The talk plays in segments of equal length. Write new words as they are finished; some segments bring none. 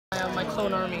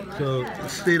clone army. So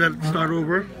start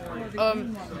over.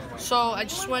 So I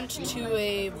just went to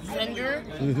a vendor,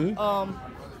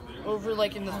 over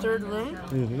like in the third room,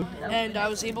 and I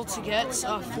was able to get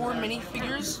 4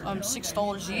 minifigures,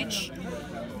 $6 each.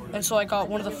 And so I got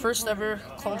one of the first ever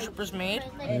clone troopers made.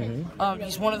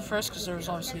 He's one of the first because there was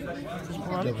obviously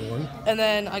one. And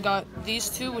then I got these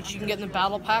 2, which you can get in the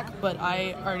battle pack, but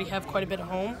I already have quite a bit at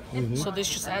home. So this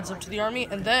just adds up to the army.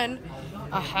 And then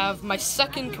I have my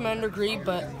second Commander Gree,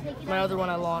 but my other one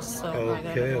I lost. So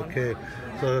Okay.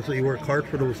 So that's what you work hard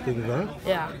for those things, huh?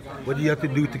 Yeah. What do you have to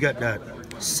do to get that?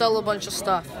 Sell a bunch of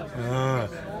stuff. Ah,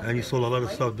 and you sold a lot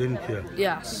of stuff, didn't you?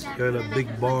 Yes. You're the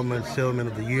big ballman salesman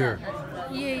of the year.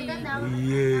 Yay.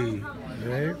 Yay.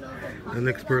 Right? The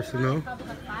next person now?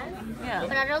 Yeah.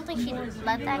 But I don't think she'd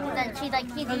let that because then she's like,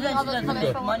 he's using all those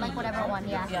colors for like whatever one,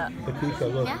 yeah. Patricia,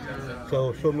 look. Yeah?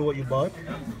 So show me what you bought.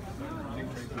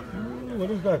 What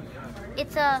is that?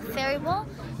 It's a fairy ball.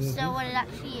 So what it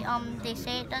actually, they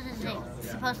say it does is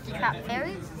it's supposed to trap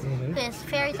fairies. Because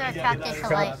fairies are attracted to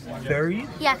light. Fairies?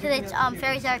 Yeah, because it's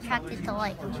fairies are attracted to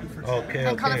light. Okay.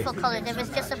 And colorful colors. If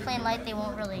it's just a plain light, they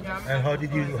won't really. And how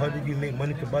did you make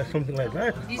money to buy something like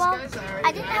that? Well,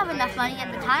 I didn't have enough money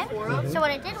at the time. So what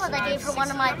I did was I gave her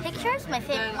one of my pictures, one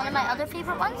of my other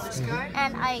favorite ones,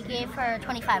 and I gave her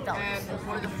 $25.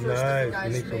 Nice.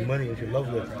 You make some money and she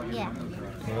loves it. Yeah.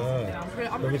 Ah.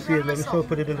 Let me see it. Let me still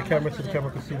put it in the camera so the camera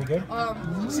can see it again.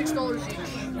 $6 each,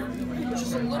 which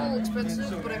is a little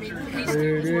expensive, but I mean,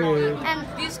 There it is. And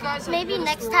maybe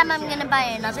next time I'm gonna buy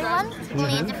another one,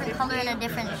 only a different color and a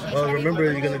different shape. Oh, remember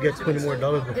you're gonna get $20 more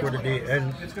before the day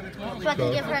ends. So I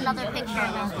can give her another picture.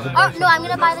 Oh no, I'm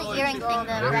gonna buy the earring thing,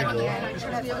 the dragon earring.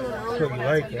 That's what you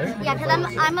like, eh? Yeah, because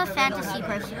I'm a fantasy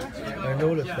person. I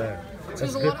noticed that.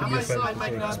 That's good to be a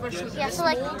fantasy. Yeah, so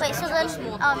like, wait, so then,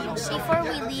 before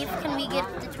we leave, can we get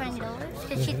the $20?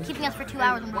 Because she's keeping us for 2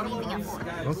 hours and we're leaving at 4.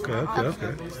 Okay.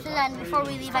 So then, before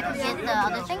we leave, I can get the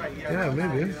other thing? Yeah,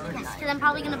 maybe. Yes, because I'm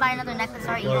probably going to buy another necklace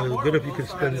or Well, it's good if you could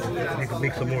spend, you can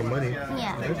make some more money.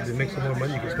 Yeah. Right? If you make some more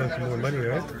money, you can spend some more money,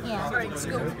 right? Yeah.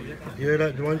 You hear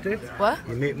that, Javantay? What?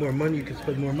 You make more money, you can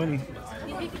spend more money.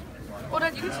 Oh,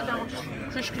 Dad, you can sit down.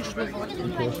 Trish can just move on.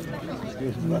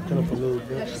 Just back it up a little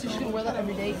bit. She's just gonna wear that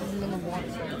every day in the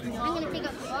morning. I'm going to take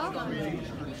up the ball.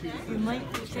 You might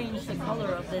change the color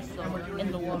of this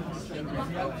in the water.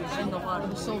 In the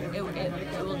water. So it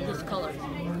will discolor.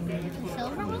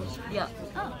 Silver one? Yeah.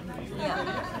 Oh. Yeah.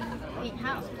 Wait,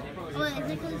 how? Oh, is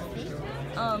it going to stay?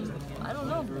 I don't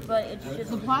know, but it's just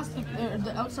The plastic,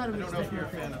 the outside of it is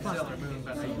different.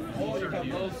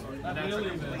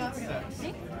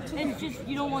 Plastic. and it's just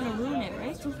you don't want to ruin it,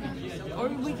 right? Or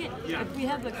we could, if we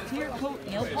have a clear coat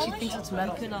nail polish, She thinks it's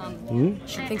metal. we could,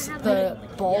 She thinks the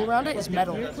ball around it is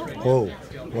metal. Oh,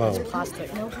 wow. It's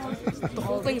plastic. The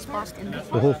whole thing is plastic.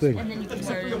 The whole thing. and then you can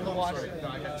wear it in the water.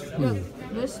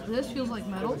 This feels like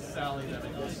metal.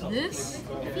 This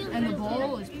and the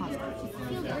ball is plastic.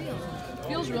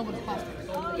 Feels real, but it's plastic.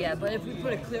 Yeah, but if we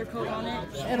put a clear coat on it,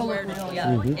 It'll wear look it, real.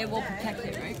 yeah, it will protect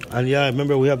it, right? And yeah, I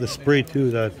remember we have the spray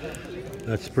too, that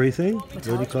spray thing. What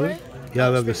do you call it? Spray? Yeah,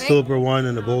 we have the Spray paint? silver one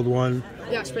and the gold one.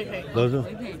 Yeah, spray paint. Those are?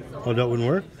 Oh, that wouldn't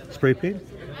work? Spray paint?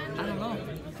 I don't know.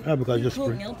 Yeah, because just Coat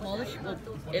spray. nail polish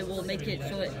will make it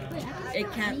so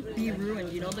it can't be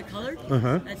ruined. You know the color?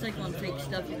 That's like on fake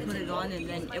stuff. You put it on and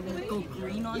then it won't go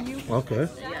green on you. Okay.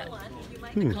 Yeah.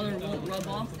 The color won't rub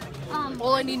off.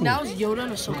 All I need now is Yoda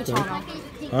and Ahsoka Tano.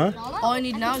 Huh? All I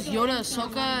need now is Yoda,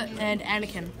 Ahsoka, and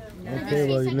Anakin. Okay,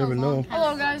 well, you never know.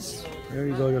 Hello, guys. There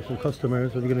you go, you have some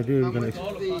customers. What are you going to do? You're going to...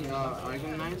 About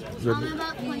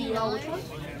 $20.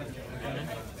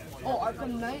 Oh,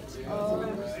 Arkham Knight.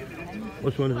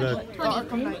 Which one is that?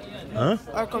 Arkham Knight. Huh?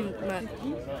 Arkham Knight.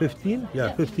 15?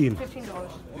 Yeah, 15.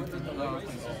 $15.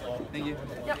 Thank you.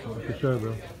 For sure,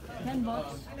 bro. $10.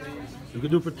 You can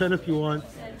do it for 10 if you want.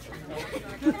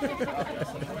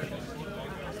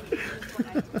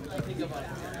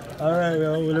 All right,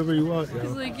 yo, whatever you want, He's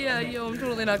yo. like, yeah, yo, I'm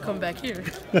totally not coming back here.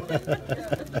 I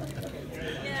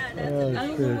don't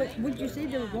know what you say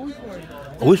they were going for.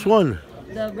 Which one?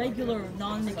 The regular,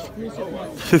 non-exclusive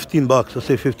one. 15 bucks. Let's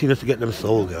say 15 just to get them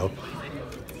sold, yo.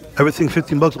 Everything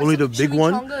 15 bucks. Only the big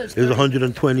one Chimichanga is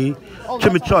 120.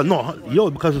 Chimichanga, no,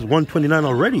 yo, because it's 129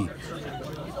 already.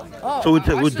 Oh, So we'd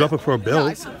drop it for a bill.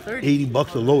 I said 30. 80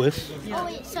 bucks the lowest. Oh,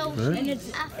 wait, so... And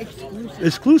it's exclusive.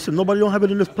 Exclusive. Nobody don't have it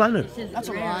on this planet. That's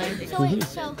a lie. So wait,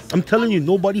 so... I'm telling you,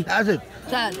 nobody has it.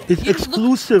 Dad, It's you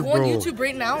exclusive, look, go bro. on YouTube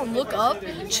right now and look up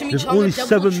There's Chimichanga only Double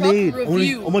 7 Truck made.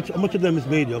 Only Review. how much of them is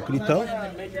made, yo? Can you tell?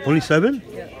 Only 7?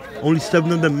 Only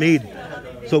 7 of them made.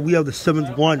 So we have the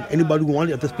 7th one. Anybody who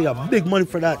wants it, have to pay a big money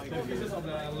for that.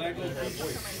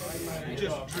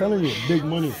 I'm telling you, big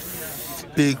money.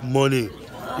 Big money.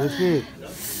 That's it.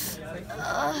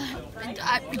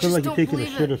 I It's just like you're don't taking a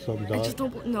believe shit it. or something, I dog. just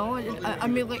don't. No, I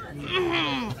mean like.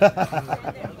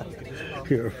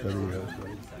 You're funny.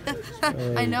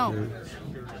 I know. Man.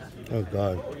 Oh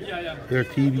God, you're a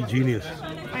TV genius.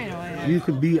 I know. You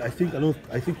could be. I think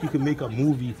you can make a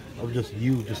movie of just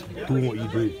you just doing what you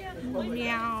do.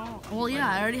 Meow. Well, yeah,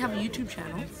 I already have a YouTube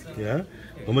channel. Yeah.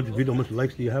 How much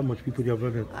likes do you have? How much people do you have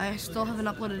on it? I still haven't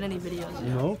uploaded any videos.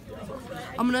 You know?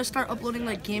 I'm gonna start uploading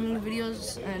like gaming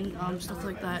videos and stuff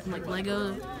like that, and like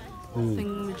Lego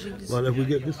thingamajigs. Well, if we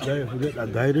get this guy, if we get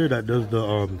that guy there that does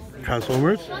the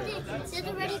Transformers. There's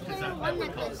a Ready Player One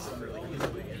necklace.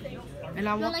 And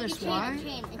I want like this a chain, Y, a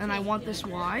chain. It's and I like- want this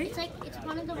Y. It's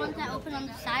one of the ones that open on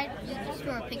the side. You can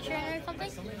store a picture in it or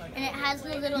something, and it has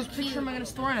the little Whose picture am I gonna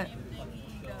store in it?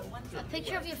 a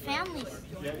picture of your family.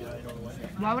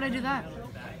 Why would I do that?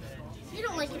 You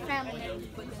don't like your family.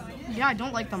 Yeah, I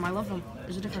don't like them. I love them.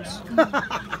 There's a difference.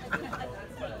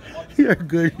 You're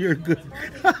good. You're good.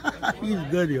 He's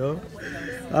good, yo.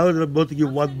 I was about to give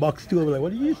 $1 to him. Like,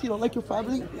 what do you see? You don't like your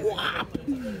family? Whap!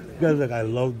 Guy's like, I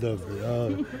love them.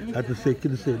 Yo. I had to say,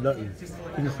 couldn't say nothing.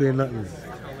 Couldn't say nothing.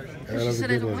 Yeah, that She was a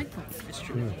said I good don't one. like them. It's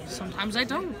true. Sometimes I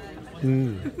don't.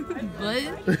 But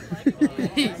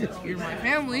you're my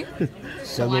family,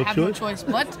 so Got no I have no choice?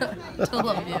 choice but to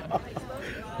love you.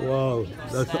 Wow,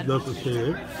 that's something else to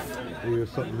say, eh? Or you're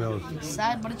something else.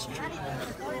 Sad, but it's true.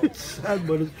 It's sad,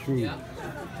 but it's true.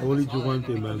 I only do one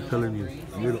thing, man. I'm telling you.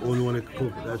 You're the only one that can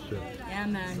cook that shit. Yeah,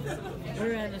 man.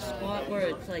 We're at a spot where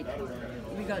it's like,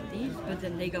 we got these, but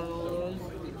then they got all those.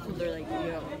 So they're like,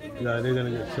 yo. Yeah, they're gonna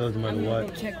get sales no matter I'm gonna go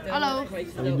what. check them. Hello.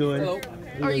 price How you out. doing? Hello.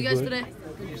 How are you guys doing? today?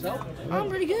 I'm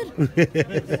pretty good.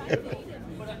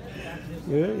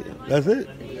 Yeah, that's it?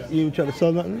 You even try to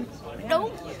sell nothing?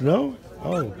 No. No?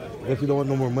 Oh, I guess you don't want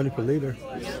no more money for later.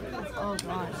 Oh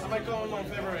God.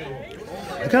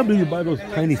 I can't believe you buy those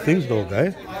tiny things though,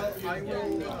 guy.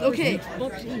 Okay.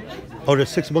 Oh, they're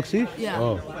 $6 each? Yeah.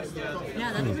 Oh.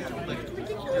 Yeah, that's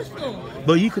ridiculous though.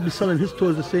 But you could be selling his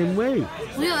toys the same way.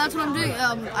 Well, yeah, that's what I'm doing.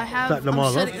 I have. Setting them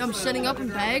all up? I'm setting up in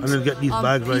bags. And then get these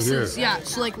bags right pieces, here. Yeah,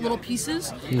 so like little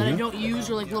pieces that I don't use,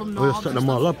 or like little Or knobs. just setting and them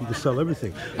all stuff. up, you can sell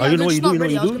everything. Yeah, You know they're what you just do? not You know what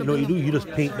ready. you I was do? You gonna know what you bring do? You just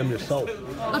paint them yourself. That's So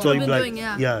what you I've be been like, doing,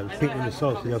 yeah. Yeah, paint them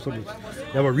yourself. So you have something.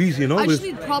 You have a reason, you know? I just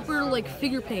with need proper like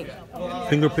figure paint.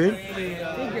 finger paint?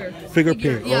 Figure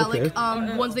paint. Yeah, Okay.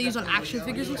 like ones they use on action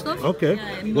figures and stuff. Okay. Yeah,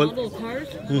 and Well, model cars.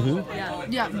 Yeah.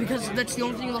 Yeah, because that's the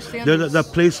only thing they'll stand. there's that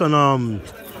place on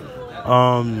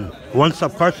One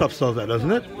Stop Car Shop sells that,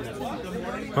 doesn't it?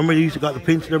 Remember you used to got the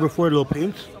paints there before, the little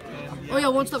paints? Oh yeah,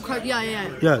 one stop card. Yeah.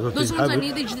 Yeah, Those things ones I have it.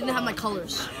 need. They just didn't have my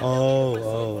colors.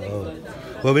 Oh.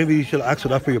 Well, maybe you should ask for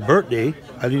that for your birthday.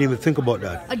 I didn't even think about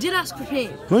that. I did ask for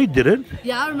paint. No, you didn't.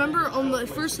 Yeah, I remember on the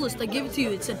first list I gave it to you.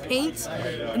 It said paint,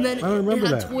 and then I don't remember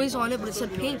it had that. toys on it, but it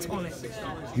said paint on it.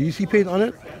 Do you see paint on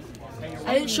it?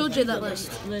 I didn't show Jay that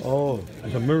list. Oh,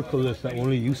 it's a miracle list that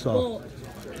only you saw. Well,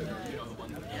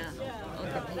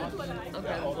 yeah.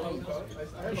 Okay.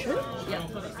 You sure? Yeah.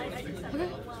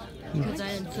 Because I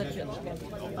am such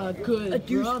a Good.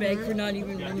 douchebag for not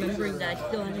even remembering that I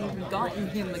still haven't even gotten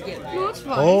him a gift. No, it's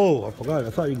fine. Oh, I forgot. I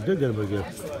thought you did get him a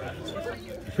gift.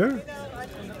 You sure?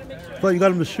 But you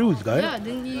got him the shoes, guy. Yeah,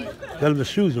 didn't you? Got him the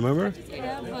shoes, remember?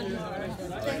 Yeah, but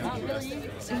not really.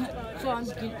 So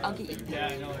I'll get you.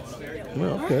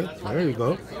 Well, okay. There you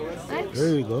go. Thanks.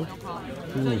 There you go.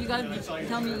 So you gotta just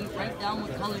tell me right down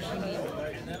what colors you need.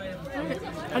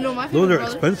 I know my Those favorite are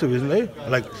brother. expensive, isn't they?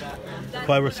 Like $5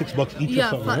 or $6 each or Yeah,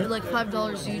 something, right? like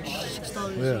 $5 each,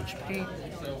 $6 Yeah. each paint.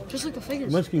 Just like the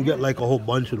figures. You can get like a whole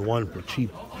bunch in one for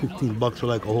cheap. $15 for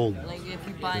like a whole. Like if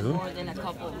you buy more than a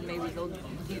couple, maybe they'll do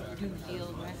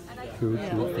deals, right? True.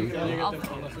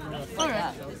 All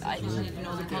right. I just need to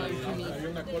know the colors you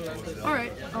need. All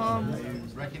right.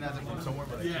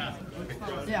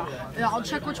 Yeah. I'll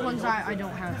check which ones I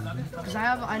don't have, because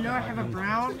I know I have a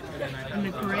brown and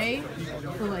a gray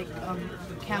for like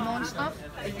camo and stuff.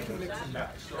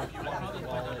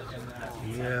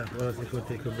 Yeah, well, I think we'll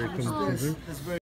take a break from the TV.